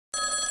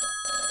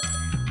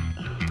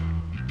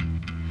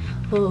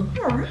Alright.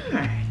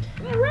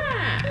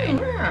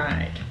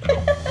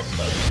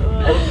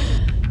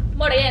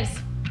 Morjens!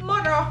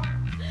 Moro!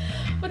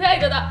 Mut hei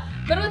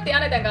me ruvettiin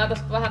Aneten kanssa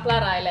tossa vähän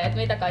pläräilemään, että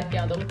mitä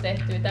kaikkea on tullut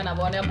tehtyä tänä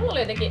vuonna. Ja mulla oli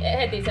jotenkin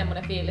heti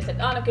semmonen fiilis,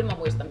 että aina kyllä mä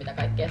muistan mitä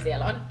kaikkea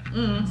siellä on.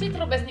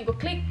 Sitten rupesi niinku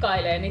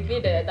klikkailemaan niitä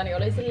videoita, niin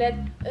oli silleen,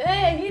 että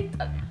ei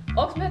hitto,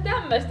 onks me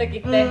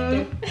tämmöstäkin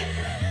tehty?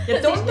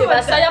 Ja tuntuu, siis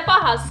hyvässä ja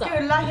pahassa.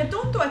 Kyllä, ja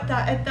tuntuu,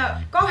 että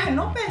kauhean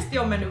nopeasti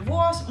on mennyt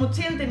vuosi, mutta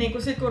silti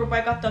niin sit kun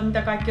rupeaa katsoa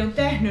mitä kaikki on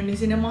tehnyt, niin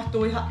sinne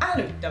mahtuu ihan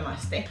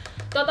älyttömästi.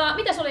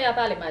 Mitä sulle jää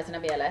päällimmäisenä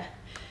mieleen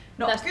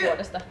tästä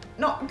vuodesta?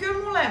 No kyllä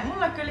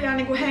mulle kyllä jää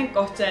niinku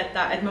henkkoht se,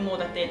 että me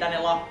muutettiin tänne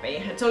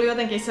Lappiin. Et se oli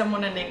jotenkin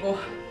semmonen niinku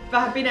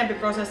vähän pidempi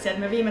prosessi,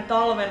 että me viime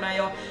talvena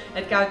jo,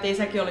 että käytiin,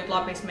 säkin olit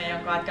Lapissa meidän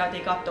kanssa, että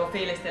käytiin kattoo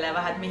fiilistelemään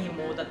vähän, että mihin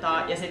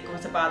muutetaan. Ja sitten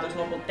kun se päätös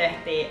loput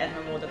tehtiin, että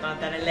me muutetaan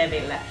tänne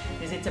Leville,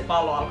 niin sitten se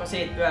pallo alkoi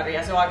siitä pyöriä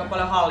ja se on aika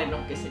paljon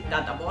hallinnutkin sit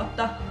tätä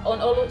vuotta.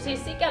 On ollut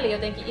siis sikäli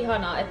jotenkin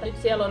ihanaa, että nyt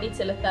siellä on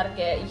itselle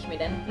tärkeä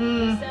ihminen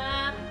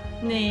lisää,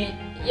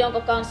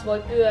 jonka kanssa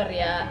voi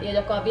pyöriä ja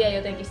joka vie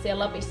jotenkin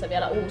siellä Lapissa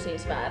vielä uusiin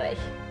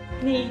sfääreihin.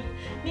 Niin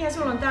ja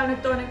sulla on täällä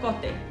nyt toinen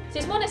koti.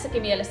 Siis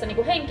monessakin mielessä niin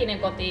kuin henkinen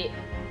koti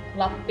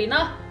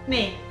Lappina.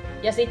 Niin.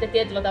 Ja sitten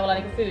tietyllä tavalla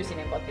niin kuin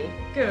fyysinen koti.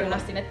 Kyllä.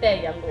 Sinne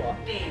teidän luo.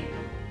 Niin.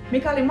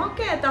 Mikä oli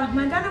makeeta,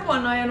 mä en tänä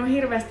vuonna ajanut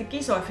hirveästi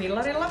kisoja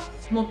fillarilla,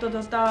 mutta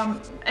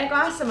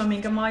eka SM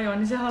minkä mä ajoin,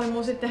 niin sehän oli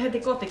mun sitten heti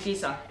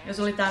kotikisa, jos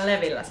oli täällä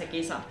Levillä se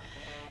kisa.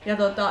 Ja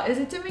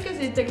sit se mikä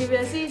siitä teki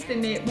vielä siisti,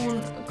 niin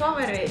mun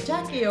kaveri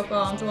Jackie,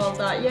 joka on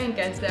tuolta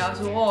Jenkeistä ja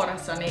asuu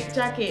Oorassa, niin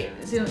Jackie,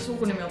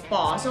 sukunimi on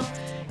Paaso.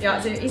 Ja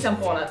isän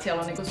puolelta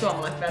siellä on niinku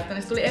suomalaisverta,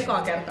 niin se tuli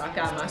ekaa kertaa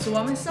käymään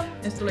Suomessa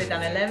ja se tuli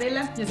tänne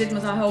Leville. Ja sit mä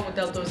sain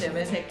houkuteltua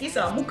siihen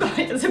kisaan mukaan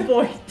ja se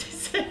voitti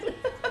sen.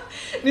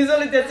 Niin se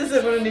oli tietysti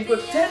semmonen niinku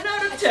 10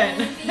 out of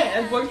 10,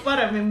 että voiko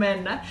paremmin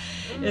mennä.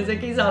 Ja se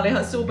kisa oli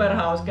ihan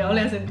superhauska ja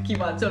oli se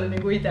kiva, että se oli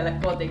niinku itelle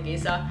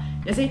kotikisa.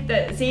 Ja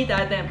sitten siitä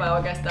eteenpäin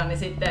oikeastaan, niin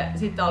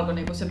sitten alkoi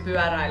niinku se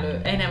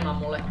pyöräily enemmän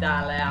mulle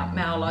täällä ja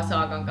mehän ollaan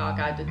Saakan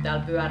kanssa käyty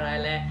täällä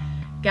pyöräilee.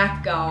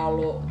 Kätkä on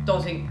ollut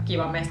tosi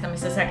kiva mesta,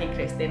 missä säkin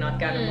Kristiina oot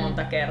käynyt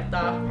monta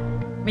kertaa.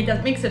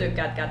 Miksi sä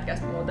tykkäät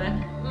Kätkästä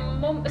muuten?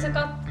 Se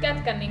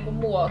Kätkän niinku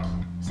muoto,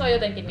 se on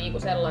jotenkin niinku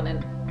sellainen,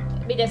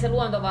 miten se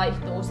luonto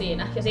vaihtuu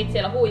siinä. Ja sit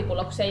siellä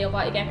huipulla, kun se ei ole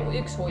vaan ikään kuin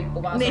yksi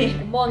huippu, vaan se on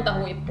niinku monta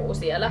huippua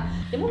siellä.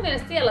 Ja mun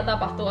mielestä siellä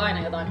tapahtuu aina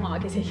jotain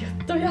maagisia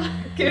juttuja.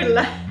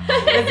 Kyllä.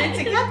 Ja sit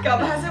se Kätkä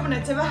on vähän semmonen,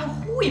 että se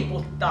vähän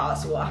huiputtaa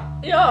sua.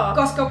 Joo.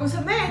 Koska kun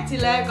sä meet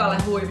sille ekalle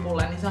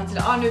huipulle, niin sä oot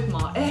sille, nyt mä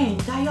oon, ei,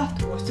 tää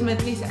jatkuu. Sitten sä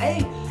menet lisää,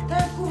 ei, tää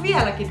jatkuu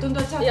vieläkin.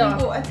 Tuntuu, että sä oot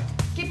niinku, että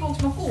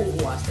kipuuks mä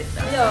kuuhun asti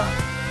tässä. Joo.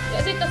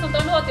 Ja sit tässä on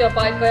tuo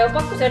nuotiopaikka ja on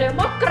pakko syödä jo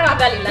makkaraa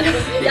välillä.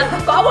 Ja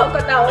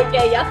kauanko tää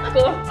oikein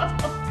jatkuu?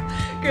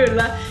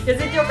 Kyllä. Ja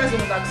sit joka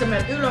suuntaan, kun sä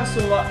menet ylös,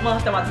 sulla on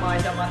mahtavat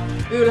maisemat,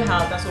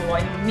 ylhäältä sulla on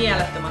ihan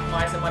mielettömät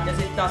maisemat ja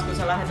sit taas kun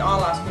sä lähdet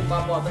alas,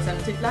 kumpaan puolta sä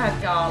nyt sit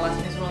lähetkään alas,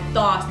 niin sulla on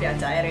taas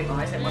tiedätkö, eri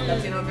maisemat.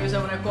 Et siinä on kyllä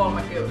semmonen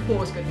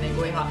 30-60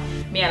 niinku ihan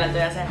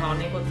mieletön ja sehän on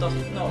niinku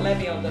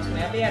Levi on tossa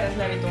meidän vieressä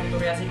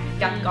Levitunturi ja sit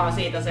Kätkä on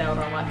siitä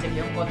seuraava, että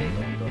sekin on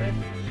kotitunturi.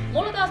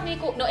 Mulla taas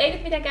niinku, no ei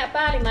nyt mitenkään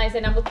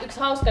päällimmäisenä, mutta yksi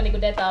hauska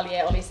niinku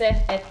detalje oli se,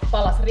 että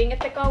palas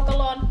ringette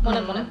kaukaloon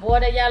monen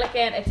vuoden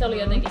jälkeen, että se oli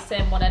jotenkin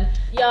semmonen.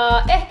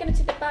 Ja ehkä nyt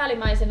sitten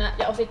päällimmäisenä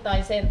ja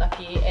osittain sen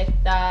takia,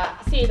 että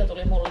siitä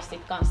tuli mulle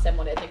sit kans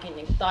semmonen jotenkin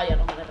niinku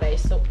taianomainen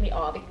reissu, niin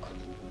aavikko.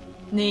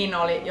 Niin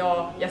oli,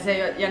 joo.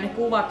 Ja ne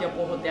kuvat jo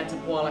puhuttiin, että se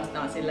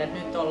puolestaan silleen,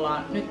 että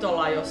nyt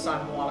ollaan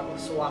jossain muualla kuin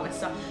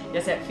Suomessa.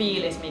 Ja se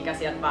fiilis, mikä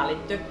sieltä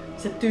välittyi,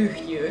 se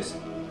tyhjyys.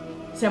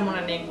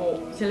 Semmonen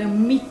niinku, siellä ei ole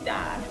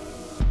mitään.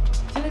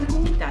 Siellä ei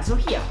ole mitään, se on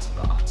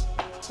hiekkaa.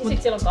 Ja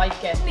sit siellä on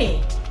kaikkea.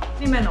 Niin,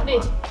 nimenomaan.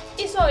 Niin.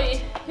 Isoja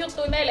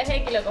juttuja meille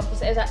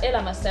henkilökohtaisessa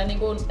elämässä ja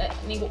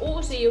niinku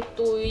uusia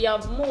juttuja ja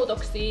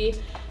muutoksia.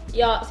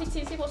 Ja sit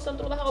siinä sivussa on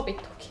tullut vähän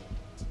opittuakin.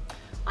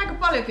 Aika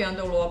paljonkin on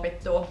tullut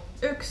opittua.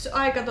 Yksi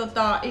aika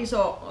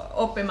iso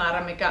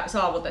oppimäärä, mikä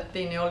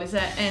saavutettiin, niin oli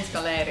se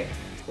enskaleiri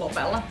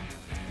Lopella.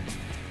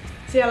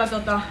 Siellä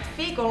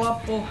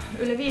viikonloppu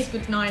yli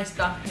 50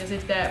 naista ja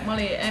sitten mä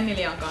olin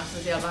Emilian kanssa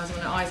siellä vähän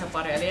semmonen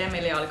aisapari, eli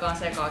Emilia oli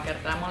kanssa ekaa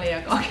kertaa ja mä olin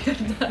ekaa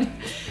kertaa, niin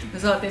me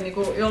saatiin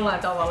niinku jollain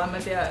tavalla,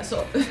 en tiedä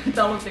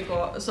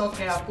taluttiko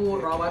sokea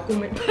kuuroa vai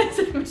kummipäin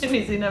se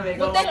meni siinä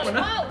viikonloppuna. Mutta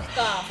teillä oli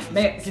hauskaa!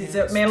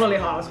 Meillä oli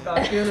hauskaa,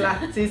 kyllä.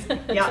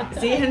 Ja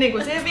siihen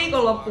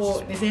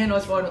viikonloppuun, niin siihen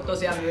olisi voinut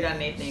tosiaan myydä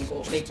niitä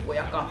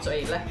lippuja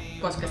katsojille,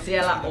 koska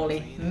siellä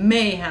oli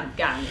meidän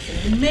käynnissä,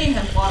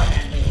 meidän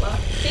parhaimmillaan.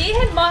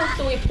 Siihen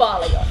mahtui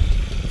paljon.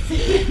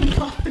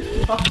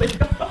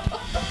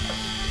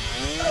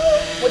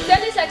 Mutta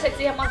sen lisäksi, että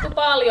siihen mahtui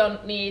paljon,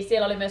 niin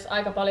siellä oli myös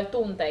aika paljon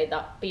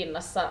tunteita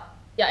pinnassa.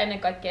 Ja ennen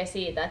kaikkea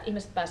siitä, että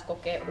ihmiset pääsivät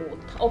kokemaan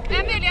uutta.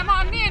 Emilia, mä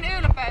oon niin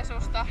ylpeä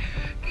susta.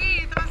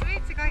 Kiitos,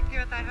 vitsi, kaikki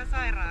vetää ihan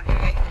sairaan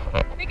hyvin.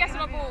 Mikä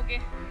sulla on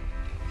puuki?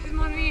 Siis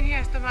mä oon niin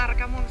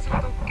hiestämärkä, mun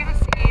sattuu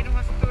käsiin,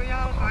 mun sattuu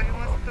jalkoihin,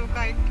 mun sattuu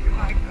kaikkiin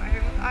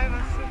paikkoihin, mut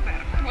aivan super.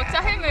 Mut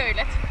sä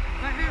hymyilet.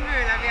 Mä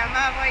hymyilen vielä,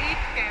 mä en voi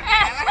itkeä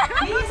vielä.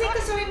 Niin,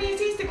 sitten se oli niin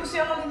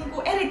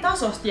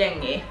tasosta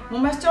jengiä.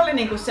 Mun mielestä se oli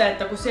niinku se,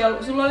 että kun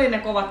sulla oli ne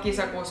kovat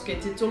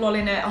kisakuskit, sit sulla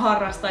oli ne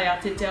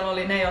harrastajat, sit siellä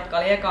oli ne, jotka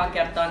oli ekaa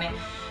kertaa, niin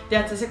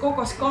tiedätkö, se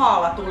koko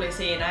skaala tuli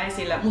siinä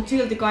esille, mut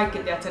silti kaikki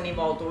tiedätkö,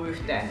 nivoutuu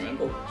yhteen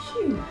niinku.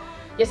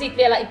 Ja sit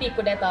vielä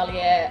pikku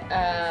detalje,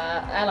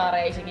 älä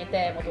Racingin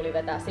Teemu tuli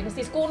vetää sinne.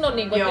 Siis kunnon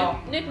niinku,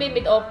 nyt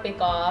mimmit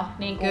oppikaa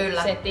niinku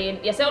setiin.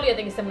 Ja se oli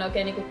jotenkin semmoinen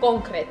oikein niinku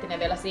konkreettinen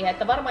vielä siihen,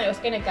 että varmaan jos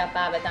kenenkään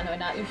pää vetänyt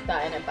enää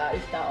yhtään enempää,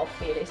 yhtään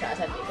oppii lisää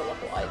sen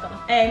viikonlopun aikana.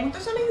 Ei, mutta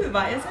se oli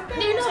hyvä ja se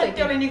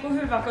niin oli niinku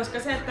hyvä, koska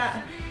se, että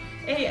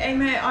ei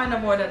me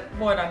aina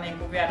voida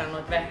niinku viedä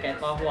noita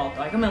vehkeitä vaan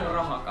huoltoa, eikä meillä ole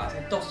rahakaan.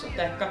 Tossa,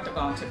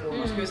 kattokaa onko se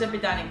kunnossa. Kyllä se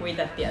pitää niinku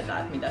itse tietää,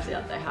 että mitä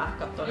siellä tehdään,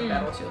 katsoa ne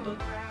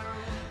perusjutut.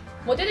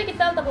 Mutta jotenkin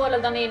tältä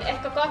vuodelta niin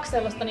ehkä 2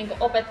 sellaista niinku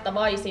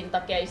opettavaisinta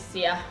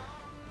keissiä,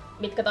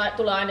 mitkä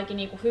tulee ainakin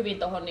niinku hyvin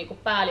tuohon niinku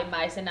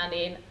päällimmäisenä,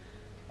 niin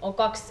on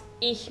 2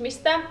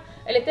 ihmistä.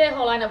 Eli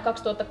THL aina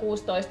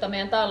 2016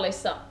 meidän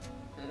tallissa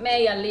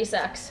meidän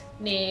lisäksi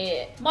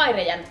niin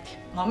Maire Jäntti.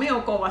 Mami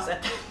on kova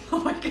setä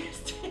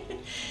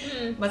oikeesti.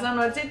 Mä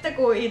sanoin, että sitten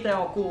kun itse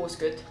on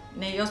 60,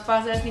 niin jos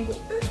pääsee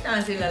niinku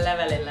yhtään sille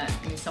levelille,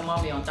 missä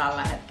mami on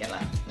tällä hetkellä,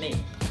 niin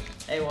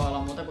ei voi olla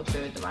muuta kuin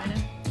tyytyväinen.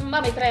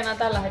 Mami treenaa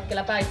tällä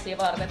hetkellä päitsiä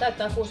varten.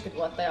 Täyttää 60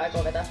 vuotta ja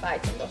aikoo vetää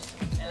päitsin tossa.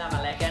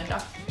 Elämälegenda.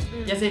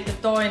 Ja sitten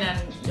toinen,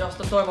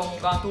 josta toivon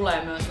mukaan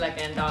tulee myös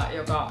legenda,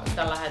 joka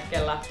tällä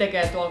hetkellä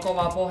tekee tuolla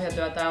kovaa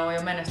pohjatyötä ja on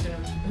jo menestynyt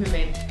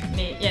hyvin,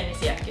 niin Jenni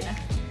Siekkinen.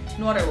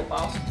 Nuori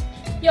lupaus.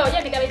 Joo,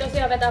 Jenni kävi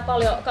tosiaan vetää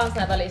paljon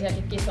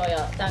kansainvälisiäkin kisoja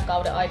tämän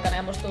kauden aikana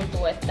ja musta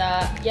tuntuu, että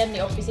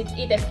Jenni oppi sit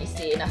itekin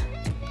siinä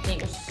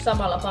niinku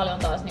samalla paljon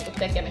taas niinku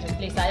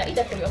tekemisestä lisää. Ja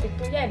ite tuli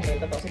opittua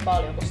Jenniltä tosi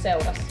paljon, kun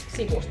seurasi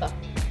sivusta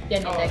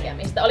Jennin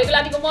tekemistä. Oli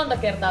kyllä niinku monta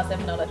kertaa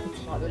semmoinen, että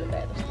vitsi mä oon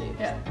ylpeä tosta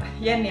tyypistä.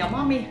 Jenni ja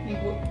mami,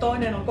 niinku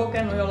toinen on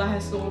kokenut jo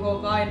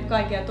lähestulkoon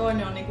kaikkea ja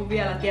toinen on niinku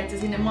vielä, tiedätkö,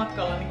 sinne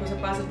matkalla, niin kun sä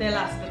pääset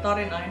elämään sitä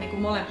tarinaa niinku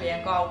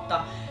molempien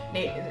kautta,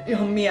 niin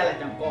ihan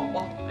mieletön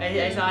kombo.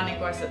 Ei saa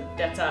niinku,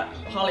 tiedätkö,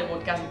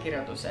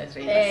 Hollywood-käsikirjoitus ei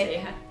riitä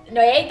siihen.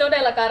 No ei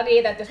todellakaan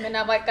riitä, että jos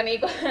mennään vaikka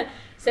niinku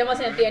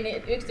semmoisen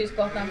pieni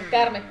yksityiskohtaan kuin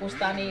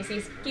käärmekustaa, niin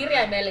siis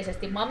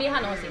kirjaimellisesti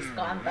mamihan on siis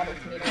kantanut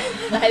minun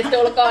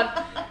lähestulkoon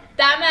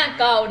tämän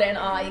kauden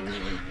aikana.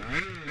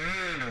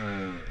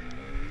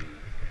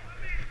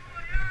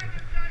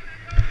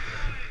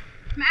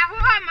 Mä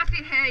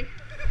huomasin, hei!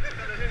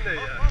 Sinne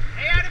jää.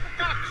 Ei jäänyt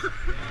kuin 2.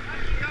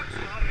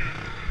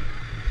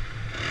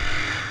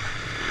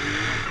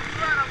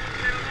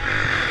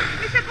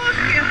 Missä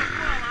kuski on?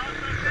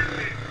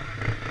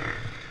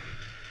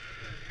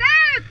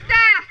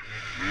 Täyttää!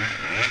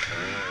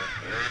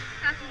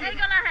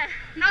 Eikö lähe?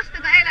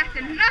 Nosteta, ei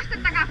lähtenyt.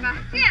 Nosteta takapää.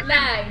 Sieltä!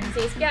 Näin,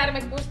 siis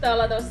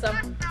käärmekustalla tuossa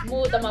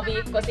muutama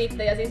viikko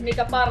sitten ja siis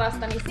mikä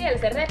parasta, niin siellä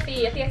se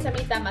repii ja tiedätkö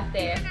mitä mä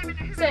teen?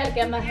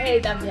 Selkeä mä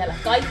heitän vielä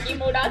kaikki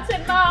munat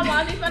sen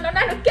naamaan, siis mä en oo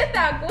nähnyt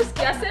ketään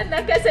kuskia sen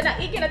näköisenä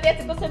ikinä,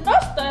 tiedätkö kun se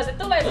nostaa ja se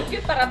tulee sun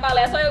kypärän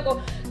päälle ja se on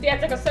joku,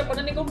 tiedätkö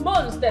semmonen niinku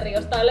monsteri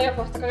jostain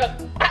leffasta,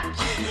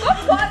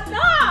 koko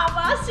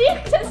naama,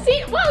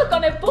 se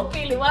valkoinen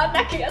pupili vaan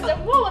näkyy ja se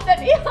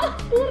muuten ihan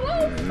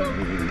purausta.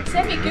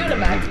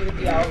 Semikylmää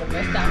kyytiä on ollut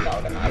myös tämän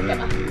kauden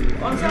aikana.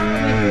 On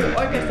saanut niinku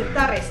oikeesti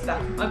täristä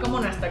aika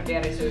monestakin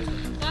eri syystä.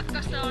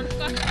 Pakkasta on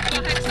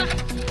 28,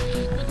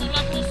 mutta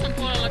ollaan plussan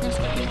puolella,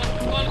 koska on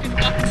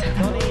 32.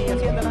 No niin, ja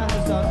sieltä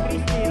lähdössä on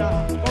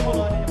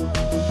Komulainen.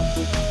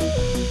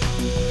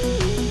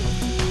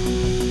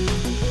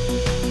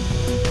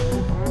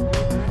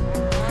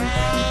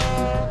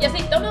 Ja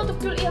sitten on oltu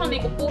kyllä ihan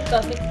niinku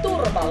puhtaasti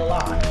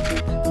turvallaan.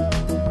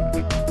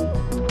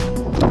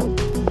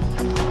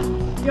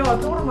 Joo,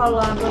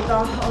 turvallaan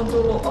on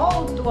tullut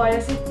outoa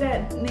ja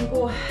sitten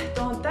niinku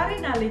tuohon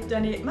tärinään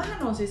liittyen, niin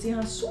mähän on siis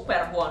ihan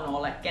superhuono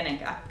ole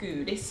kenenkään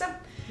kyydissä.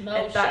 No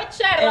shit,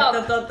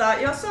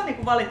 Sherlock! Jos saa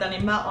niinku valita,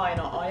 niin mä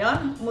aina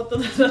ajan, mutta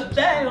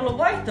tää ei ollut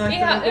vaihtoehto,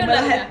 ihan kun me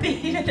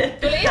lähdettiin.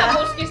 Tuli ihan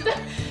puskista.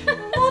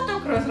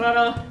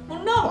 Motocross-radalla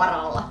mun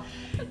navaralla.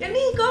 Ja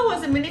niin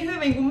kauan se meni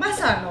hyvin, kun mä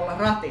sain olla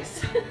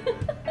ratissa.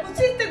 Mut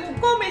sitten kun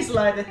komis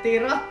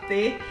laitettiin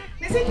rattiin,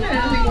 niin sit meni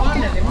niin kuin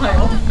Anneli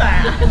mailon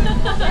päähän.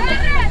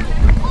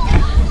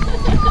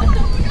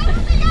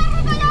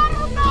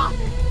 Jarruta!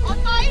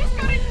 Ottaa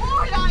iskarin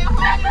pohjaa ja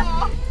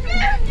haluaa!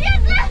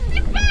 Miehet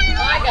lähti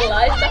päivään!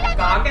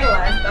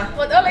 Kaikenlaista.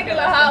 Mut oli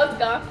kyllä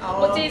hauskaa.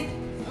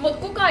 Mut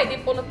kuka ei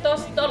tippunut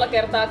tolla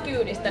kertaa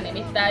kyydistä,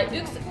 nimittäin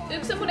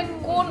yksi semmonen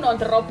kunnon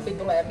droppi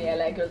tulee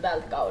mieleen kyllä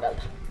tältä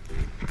kaudelta.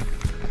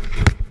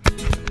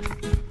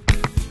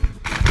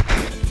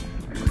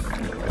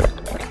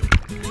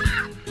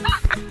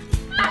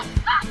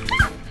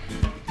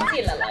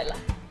 Sillä lailla.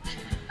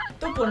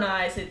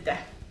 Tupuna ei sitten.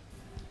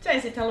 Se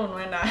ei sit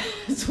halunnut enää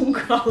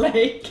sunkaan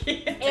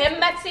leikkiä. En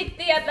mä sit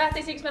tiedä,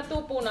 lähtisikö mä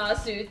Tupunaa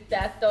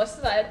syyttää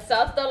tossa, että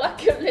saattaa olla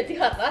kyllä nyt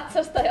ihan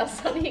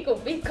ratsastajassa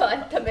niinku vika,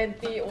 että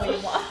mentiin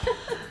uimaan.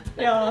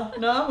 Joo,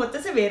 no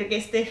mutta se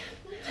virkisti.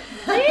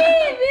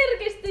 Niin,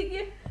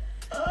 virkistikin.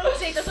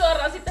 Siitä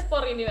suoraan sitten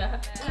Porin yöhön.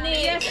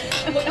 Niin,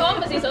 mutta on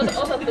me siis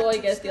osattu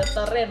oikeesti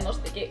ottaa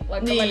rennostikin,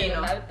 vaikka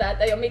välillä näyttää,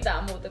 että ei oo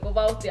mitään muuta kuin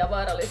vauhtia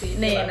vaarallisia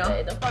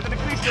tilanteita.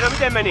 Kristiina,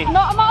 miten meni?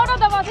 No mä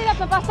odotan vaan sitä,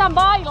 että me päästään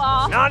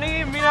bailaan. No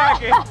niin,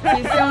 minäkin!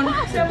 Siis se on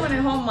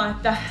semmoinen homma,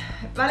 että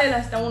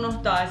välillä sitä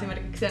unohtaa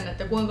esimerkiksi sen,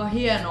 että kuinka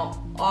hieno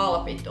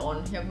Alpit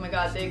on. Ja kun me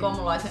käytiin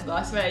Komulaisen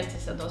kanssa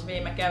Sveitsissä tuossa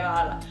viime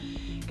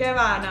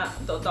keväänä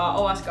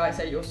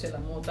Ovaskaisen Jussille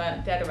muuta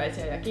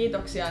terveisiä ja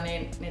kiitoksia,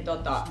 niin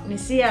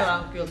siellä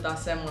on kyllä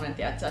taas semmonen,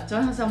 tiiätsä, että se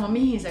on ihan sama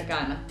mihin sä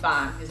käännät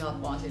pään, niin sä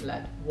oot vaan silleen,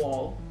 että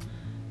wow.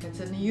 Että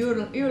se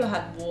niin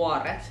ylhät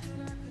vuoret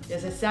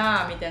ja se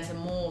sää, miten se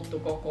muuttui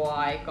koko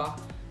aika.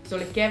 Se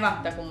oli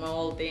kevättä, kun me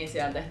oltiin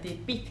siellä,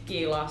 tehtiin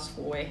pitkiä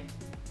laskuja.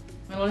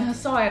 Meillä oli ihan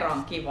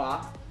sairaan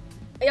kivaa.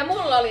 Ja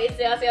mulla oli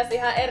itse asiassa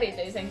ihan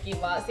erityisen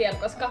kivaa siellä,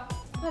 koska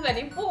mä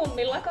menin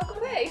pummilla koko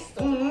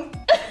reissun.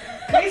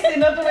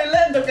 Kristiina tuli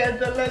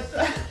lentokentälle,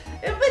 että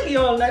ei peli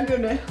ole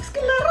näkynyt. Onks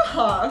kyllä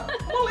rahaa?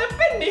 Mulla ei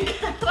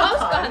pennikään rahaa.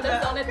 Hauskahan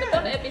tässä on, että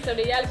ton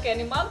episodin jälkeen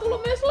niin mä oon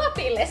tullut myös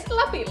Lappiin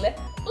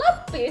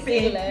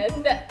silleen,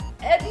 että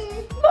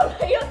mulla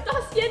ei oo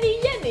taas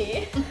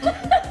jeni.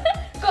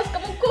 Koska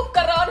mun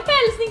kukkaro on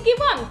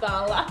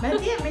Helsinki-Vantaalla. Mä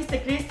en tiedä mistä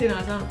Kristiina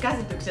on saanut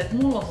käsityksen, että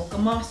mulla on muka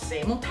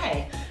massia, mut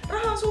hei,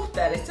 raha on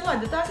suhteellista. Se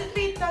laitetaan sit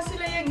riittää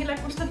sille jengille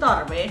kun sitä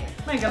tarvii.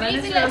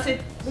 Meikäläinen syö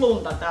sit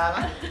lunta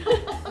täällä.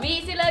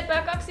 5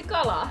 leipää 2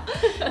 kalaa.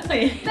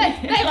 Niin.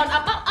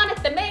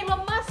 Meillä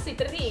on massit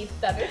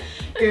riittänyt.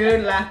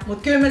 Kyllä,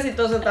 mut kyllä me sit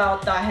osataan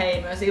ottaa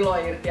myös ilo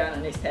irti aina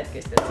niistä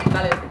hetkistä, että sit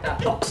välillä pitää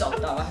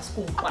ottaa vähän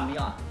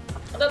skumppania.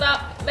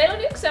 Meillä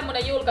on yksi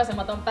semmonen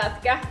julkaisematon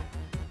pätkä,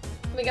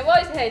 mikä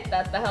voisi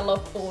heittää tähän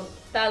loppuun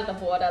tältä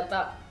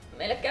vuodelta.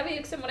 Meille kävi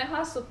yksi semmonen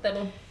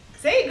hassuttelu.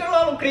 Se ei kyllä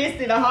ollut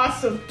Kristiina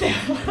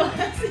hassuttelua.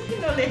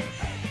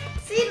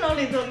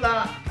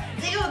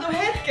 Se joutui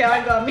hetken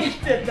aikaa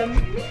miettimään, että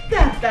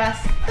mitä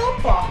tässä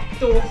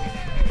tapahtuu.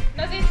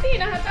 No siis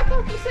siinähän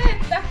tapahtui se,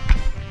 että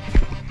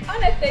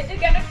Anette ei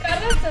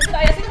tykännytkään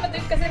ratsastaa ja sit mä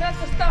tykkäsin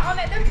ratsastaa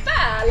Anetten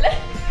päälle.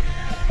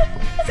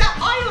 Sä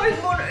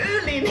ajoit mun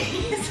yli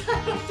niin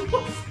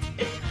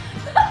sanotusti.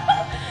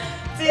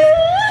 Siis,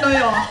 no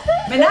joo,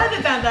 me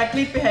näytetään tää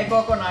klippi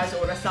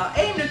kokonaisuudessaan.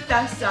 Ei nyt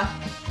tässä.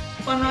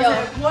 Pannaan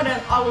se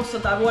vuoden alussa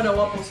tai vuoden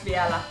lopussa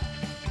vielä.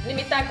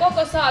 Nimittäin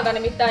koko saaga,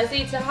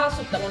 siitä se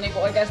hassuttelu niinku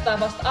oikeastaan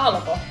vasta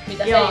alkoi,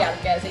 mitä sen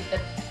jälkeen sitten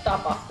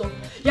tapahtui.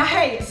 Ja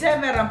hei,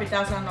 sen verran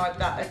pitää sanoa,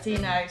 että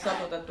siinä ei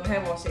satutettu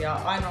hevosia,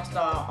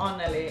 ainoastaan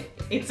Anneli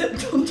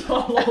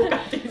itsetuntoa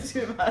loukattiin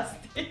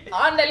syvästi.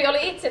 Anneli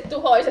oli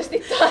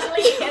itsetuhoisesti taas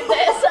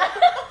liikenteessä.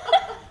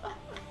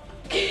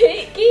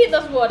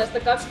 Kiitos vuodesta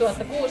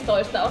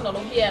 2016, on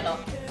ollut hieno,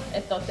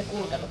 että olette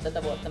kulkenut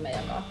tätä vuotta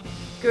meidän kanssa.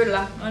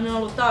 Kyllä, on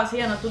ollut taas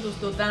hieno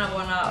tutustua tänä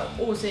vuonna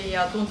uusiin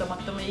ja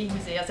tuntemattomiin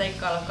ihmisiin ja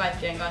seikkailla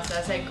kaikkien kanssa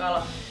ja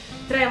seikkailla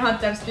Trail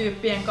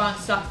Hunterz-tyyppien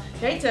kanssa.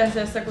 Ja itse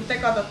asiassa kun te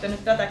katsotte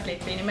nyt tätä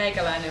klippiä, niin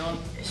meikäläinen on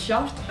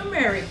South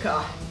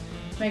America.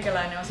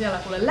 Meikäläinen on siellä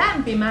kuule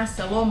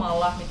lämpimässä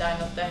lomalla, mitä en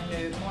ole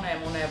tehnyt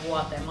moneen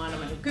vuoteen. Mä oon aina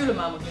mennyt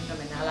kylmään, mutta nyt me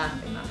mennään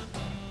lämpimään.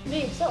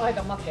 Niin, se on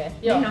aika makea.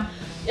 Joo. Niin on.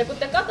 Ja kun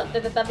te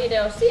katsotte tätä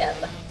videoa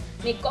sieltä,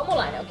 niin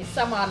Komulainen onkin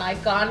samaan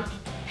aikaan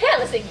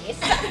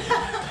Helsingissä.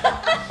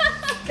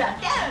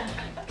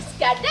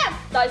 Skadam!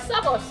 Tai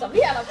Savossa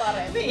vielä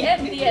paremmin, Niin.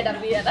 En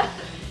tiedä vielä.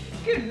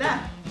 Kyllä,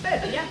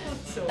 pöliä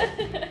kutsuu.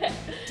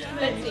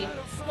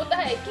 Mutta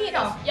hei,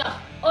 kiitos ja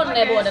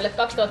onnea vuodelle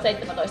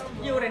 2017.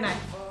 Juuri näin.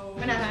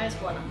 Me nähdään ensi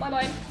vuonna. Moi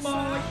moi!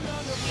 Moi!